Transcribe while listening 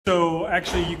So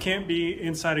actually, you can't be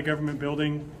inside a government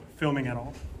building filming at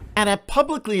all. At a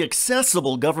publicly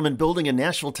accessible government building in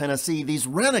Nashville, Tennessee, these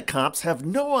rent-a-cops have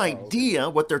no idea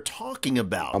what they're talking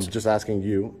about. I'm just asking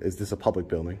you, is this a public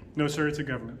building? No, sir, it's a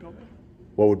government building.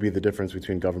 What would be the difference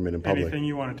between government and public? Anything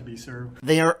you want it to be, sir.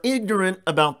 They are ignorant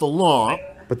about the law.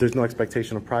 But there's no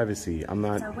expectation of privacy. I'm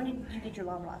not... Sir, when did you get your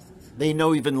law license? They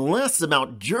know even less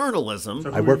about journalism.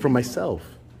 So I work for myself.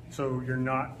 So you're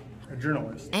not a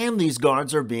journalist. And these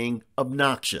guards are being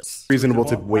obnoxious. Reasonable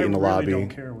to wait in the really lobby. don't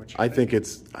care what you I think. think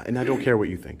it's... And I don't care what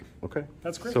you think, okay?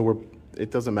 That's great. So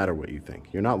it doesn't matter what you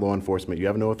think. You're not law enforcement. You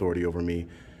have no authority over me.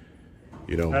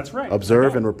 You know, That's right.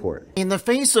 observe and report. In the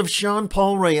face of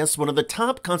Paul Reyes, one of the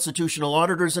top constitutional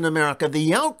auditors in America,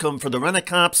 the outcome for the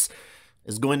rent-a-cops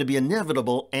is going to be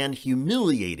inevitable and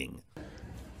humiliating.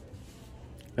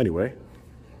 Anyway,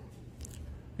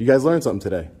 you guys learned something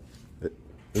today.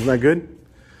 Isn't that good?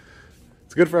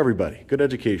 It's good for everybody. Good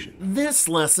education. This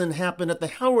lesson happened at the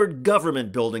Howard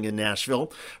Government Building in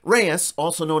Nashville. Reyes,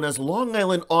 also known as Long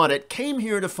Island Audit, came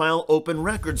here to file open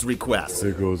records requests.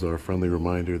 There goes our friendly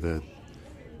reminder that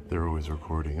they're always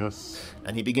recording us.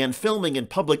 And he began filming in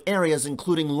public areas,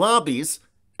 including lobbies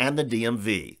and the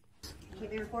DMV. Can't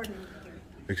be recording here.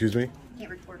 Excuse me? Can't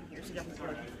record in here, so don't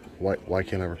record. Why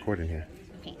can't I record in here?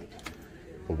 Can't.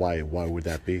 But why would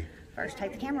that be? First,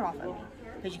 take the camera off of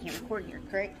it, because you can't record in here,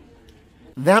 correct?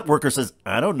 That worker says,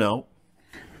 I don't know.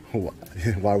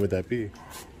 Why would that be?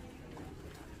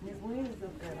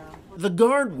 The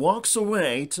guard walks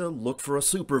away to look for a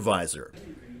supervisor.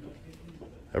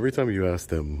 Every time you ask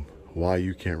them why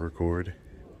you can't record,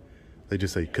 they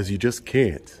just say, because you just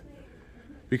can't.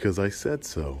 Because I said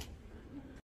so.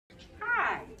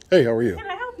 Hi. Hey, how are you? Can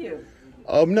I help you?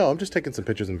 No, I'm just taking some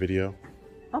pictures and video.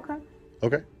 Okay.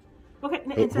 Okay. Okay.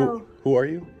 And so, Who are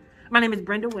you? my name is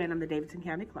Brenda Wynn. I'm the Davidson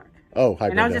County Clerk. Oh, hi,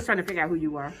 And Brenda. I was just trying to figure out who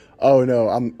you were. Oh,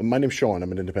 no, my name's Sean.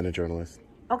 I'm an independent journalist.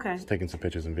 Okay. Just taking some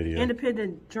pictures and video.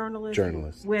 Independent journalist.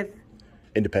 Journalist. With.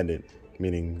 Independent,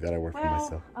 meaning that I work for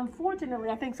myself. Unfortunately,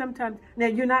 I think sometimes now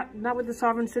you're not with the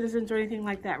sovereign citizens or anything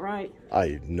like that, right? I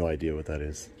have no idea what that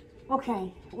is.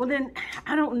 Okay. Well, then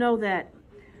I don't know that.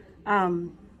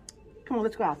 Come on,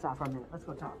 let's go outside for a minute. Let's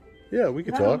go talk. Yeah, we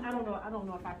could I talk. don't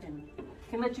know if I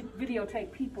can let you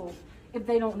videotape people if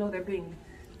they don't know they're being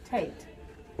taped.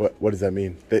 What does that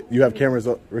mean? That you have cameras,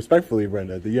 respectfully,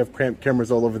 Brenda, that you have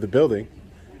cameras all over the building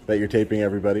that you're taping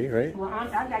everybody, right? Well,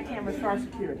 I've got cameras for our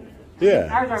security.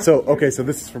 Yeah. So, okay, so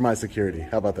this is for my security.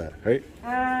 How about that, right?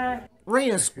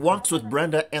 Reyes walks with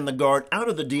Brenda and the guard out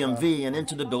of the DMV and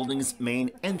into the building's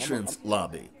main entrance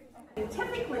lobby.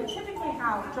 Typically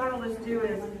how journalists do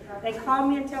is they call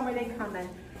me and tell me they're coming,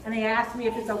 and they ask me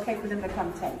if it's okay for them to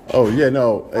come tape. Oh, yeah,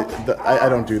 no, I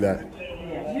don't do that.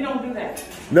 Yeah, you don't do that.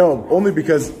 No, only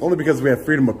because we have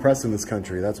freedom of press in this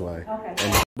country, that's why.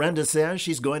 Okay. Brenda says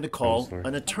she's going to call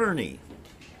an attorney.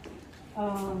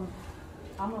 I'm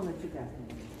gonna let you guys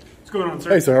know. What's going on, sir?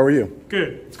 Hey, sir, how are you?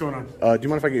 Good. What's going on? Do you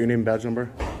mind if I get your name and badge number?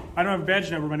 I don't have a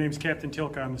badge number. My name's Captain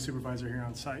Tilka. I'm the supervisor here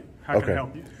on site. How can I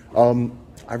help you?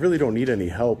 I really don't need any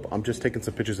help. I'm just taking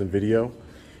some pictures and video.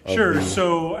 Sure.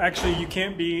 So actually, you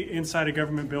can't be inside a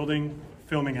government building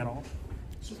filming at all.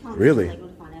 Really?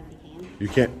 You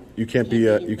can't be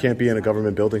in a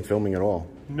government building filming at all.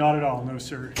 Not at all, no,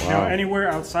 sir. Wow. Now, anywhere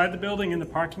outside the building in the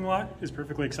parking lot is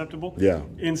perfectly acceptable. Yeah.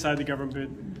 Inside the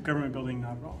government building,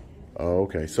 not at all. Oh,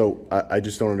 okay. So I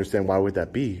just don't understand, why would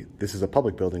that be? This is a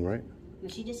public building, right? No,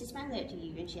 she just explained that to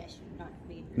you, and she asked you not to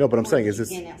be. No, but I'm saying, is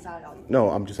this... Outside all No,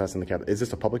 I'm just asking the captain. Is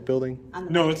this a public building?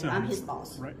 No, it's not. I'm his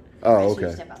boss. Right. Oh, I asked you to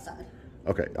okay. step outside.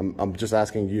 Okay, I'm just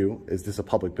asking you, is this a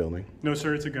public building? No,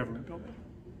 sir, it's a government building.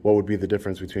 What would be the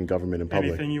difference between government and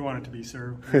public? Anything you want it to be,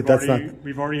 sir.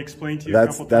 We've already explained to you a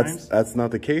couple times. That's not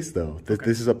the case, though. Okay.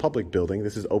 This is a public building.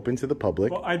 This is open to the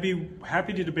public. Well, I'd be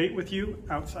happy to debate with you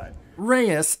outside.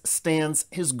 Reyes stands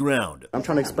his ground. I'm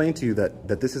trying to explain to you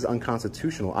that this is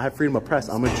unconstitutional. I have freedom of press.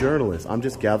 I'm a journalist. I'm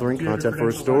just gathering content for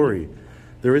a story.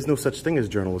 There is no such thing as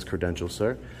journalist credentials,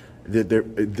 sir.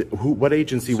 What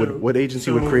agency would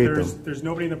create them? There's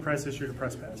nobody in the press issued a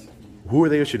press pass. Who are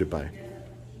they issued it by?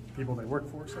 People they work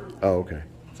for, sir. Oh, okay.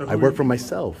 So I work for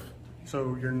myself.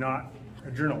 So you're not a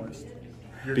journalist.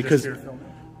 You're Because- just here filming.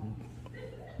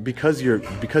 Because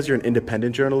you're an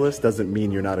independent journalist doesn't mean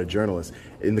you're not a journalist.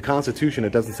 In the Constitution,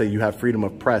 it doesn't say you have freedom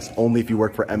of press only if you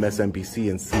work for MSNBC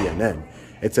and CNN.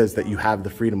 It says that you have the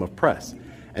freedom of press.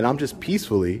 And I'm just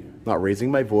peacefully not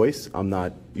raising my voice. I'm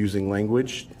not using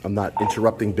language. I'm not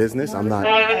interrupting business. I'm not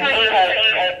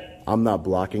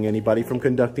blocking anybody from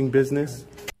conducting business.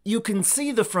 You can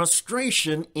see the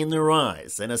frustration in their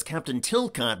eyes, and as Captain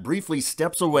Tilcott briefly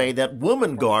steps away, that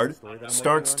woman guard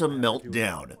starts to melt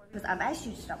down. Because I've asked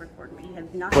you to stop recording me. You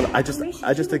have not. But had I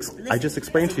just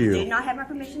explained to you. You did not have my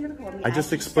permission to record me. I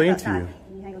just asked you explained step to you. outside.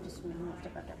 Can you hang on just a minute? I'm gonna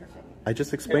step out there for a second. I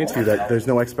just explained to you that there's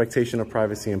no expectation of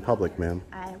privacy in public, ma'am.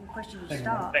 I requested you to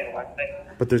stop.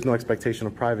 But there's no expectation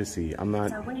of privacy. I'm not.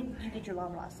 So when did you get your law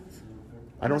license?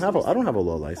 I don't have a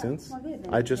law license.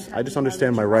 I just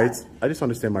understand my rights. I just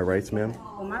understand my rights, ma'am.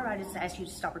 Well, my right is to ask you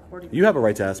to stop recording. You have a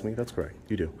right to ask me. That's correct.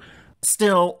 You do.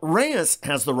 Still, Reyes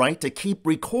has the right to keep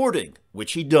recording,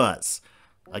 which he does.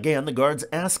 Again, the guards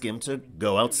ask him to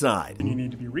go outside. And you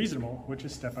need to be reasonable, which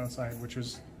is step outside, which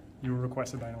is you were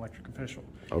requested by an electric official.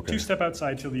 Okay. To step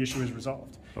outside till the issue is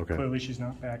resolved. Okay. Clearly, she's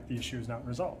not back. The issue is not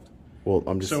resolved. Well,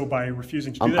 I'm just. So by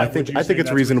refusing to do that, I think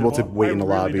it's reasonable to wait in the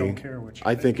lobby. I really don't care what you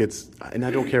I think it's, and I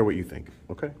don't care what you think.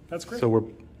 Okay. That's great. So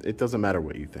it doesn't matter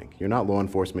what you think. You're not law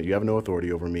enforcement. You have no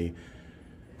authority over me.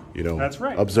 You know. That's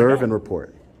right. Observe and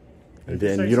report, and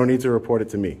then you don't need to report it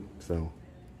to me. So.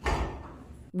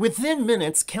 Within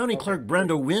minutes, County Clerk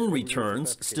Brenda Wynn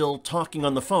returns, still talking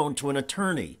on the phone to an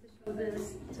attorney.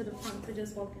 This to the front to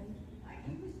just walk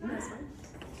in. That's fine.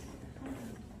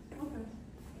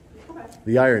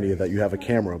 The irony that you have a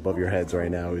camera above your heads right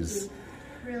now is.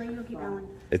 Really? You'll keep going?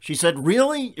 She said,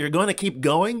 "Really? You're going to keep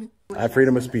going?" I have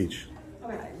freedom of speech.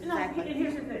 Okay, no, and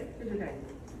here's the thing,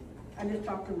 I just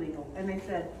talked to legal, and they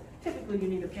said, typically you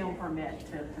need a film permit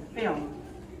to film,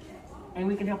 and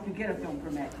we can help you get a film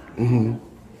permit. Mm-hmm.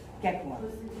 Get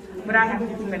one. But I have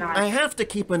to keep an eye. "I have to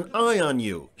keep an eye on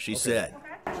you," she said.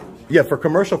 Yeah, for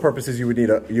commercial purposes, you would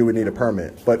need a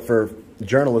permit, but for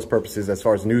journalist purposes, as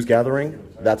far as news gathering,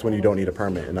 that's when you don't need a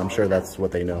permit, and I'm sure that's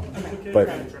what they know. But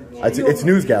it's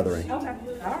news gathering. Okay,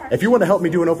 all right. If you want to help me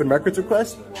do an open records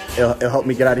request, it'll help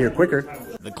me get out of here quicker.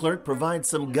 The clerk provides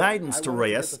some guidance to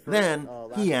Reyes, then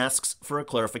he asks for a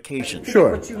clarification.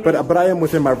 Sure, but I am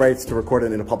within my rights to record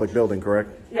it in a public building, correct?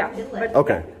 Yeah, but.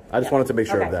 Okay, I just wanted to make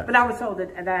sure of that. But I was told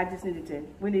that I just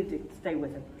we needed to stay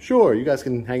with him. Sure, you guys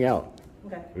can hang out.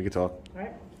 Okay. We can talk. All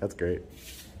right. That's great.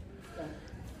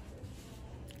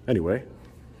 Anyway,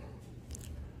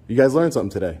 you guys learned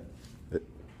something today.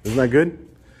 Isn't that good?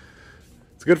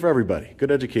 It's good for everybody.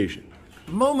 Good education.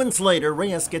 Moments later,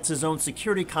 Reyes gets his own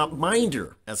security cop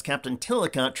minder as Captain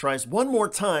Tillicott tries one more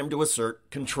time to assert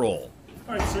control.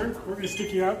 All right, sir. We're going to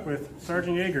stick you out with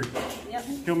Sergeant Yeager. Yep.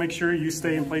 He'll make sure you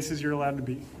stay in places you're allowed to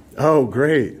be. Oh,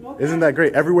 great. Isn't that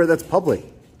great? Everywhere that's public.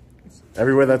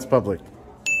 Everywhere that's public.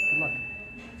 Good luck.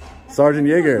 Sergeant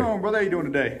Yeager. What's going on, brother? How you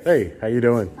doing today? Hey, how you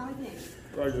doing?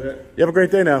 Roger that. You have a great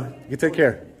day now. You take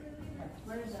care.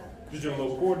 Just doing a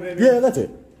little coordinator? Yeah, that's it.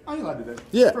 Oh, you like to do that?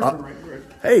 Yeah. First Amendment right.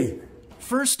 Hey,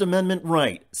 First Amendment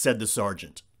right, said the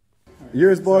sergeant. you're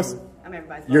his boss. I'm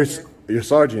everybody's You're boss here. you're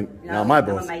sergeant. No, Now my I'm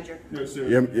boss. a major. Yes, sir.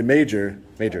 You're major.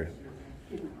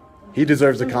 He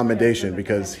deserves a commendation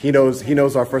because he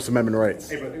knows our First Amendment rights.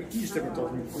 Hey, brother, you step and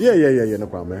talk to me. Yeah. No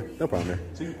problem, man. No problem,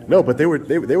 man. No, but they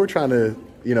were trying to,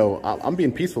 I'm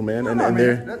being peaceful, man, and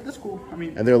That's cool. I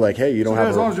mean, they're like, hey, you don't have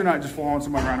as long as you're not just following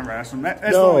somebody around and harassing them.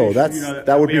 That's no, all that's issue,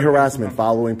 that would be we have harassment, some-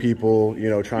 following people,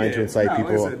 trying to incite no,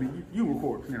 people. Like I said, you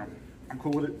record. I'm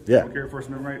cool with it. Yeah. I don't care First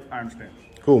Amendment right. I understand.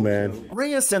 Cool, man.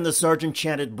 Reyes and the sergeant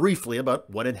chatted briefly about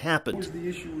what had What's happened. the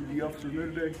issue with the officers there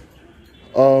today?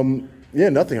 Yeah,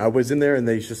 nothing. I was in there and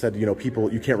they just said,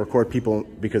 people, you can't record people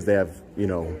because they have,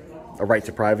 a right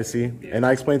to privacy. And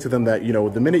I explained to them that,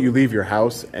 the minute you leave your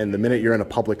house and the minute you're in a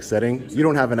public setting, you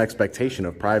don't have an expectation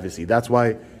of privacy. That's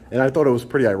why, and I thought it was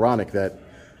pretty ironic that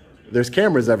there's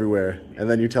cameras everywhere and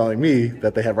then you're telling me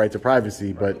that they have right to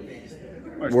privacy, but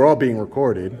we're all being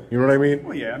recorded. You know what I mean?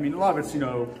 Well, yeah. I mean, a lot of it's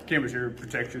cameras here,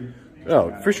 protection.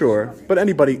 Oh, for sure. But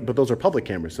those are public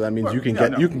cameras, so that means you can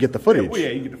get the footage. Yeah, well, yeah,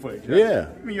 you can get the footage. Yeah.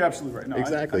 I mean, you're absolutely right. No,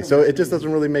 Exactly. I So it just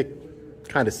doesn't really make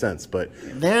kind of sense, but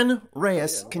Then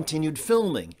Reyes continued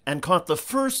filming and caught the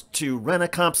first two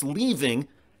rent-a-cops leaving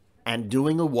and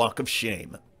doing a walk of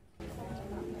shame.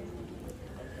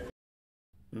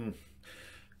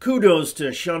 Kudos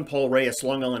to Paul Reyes,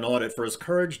 Long Island Audit, for his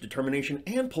courage, determination,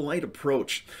 and polite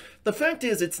approach. The fact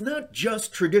is, it's not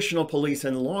just traditional police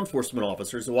and law enforcement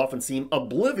officers who often seem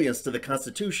oblivious to the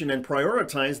Constitution and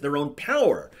prioritize their own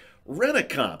power.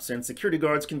 Rent-a-cops and security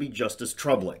guards can be just as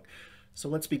troubling. So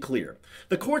let's be clear.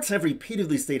 The courts have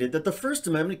repeatedly stated that the First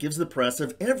Amendment gives the press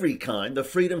of every kind the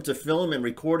freedom to film and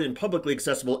record in publicly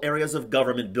accessible areas of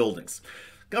government buildings.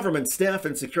 Government staff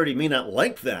and security may not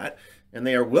like that, and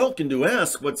they are welcome to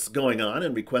ask what's going on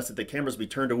and request that the cameras be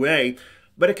turned away,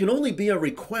 but it can only be a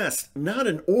request, not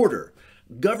an order.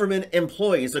 Government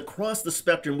employees across the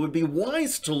spectrum would be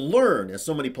wise to learn, as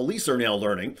so many police are now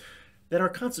learning, that our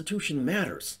Constitution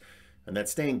matters, and that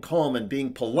staying calm and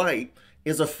being polite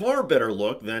is a far better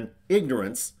look than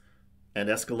ignorance and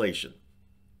escalation.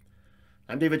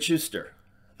 I'm David Shuster.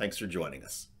 Thanks for joining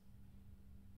us.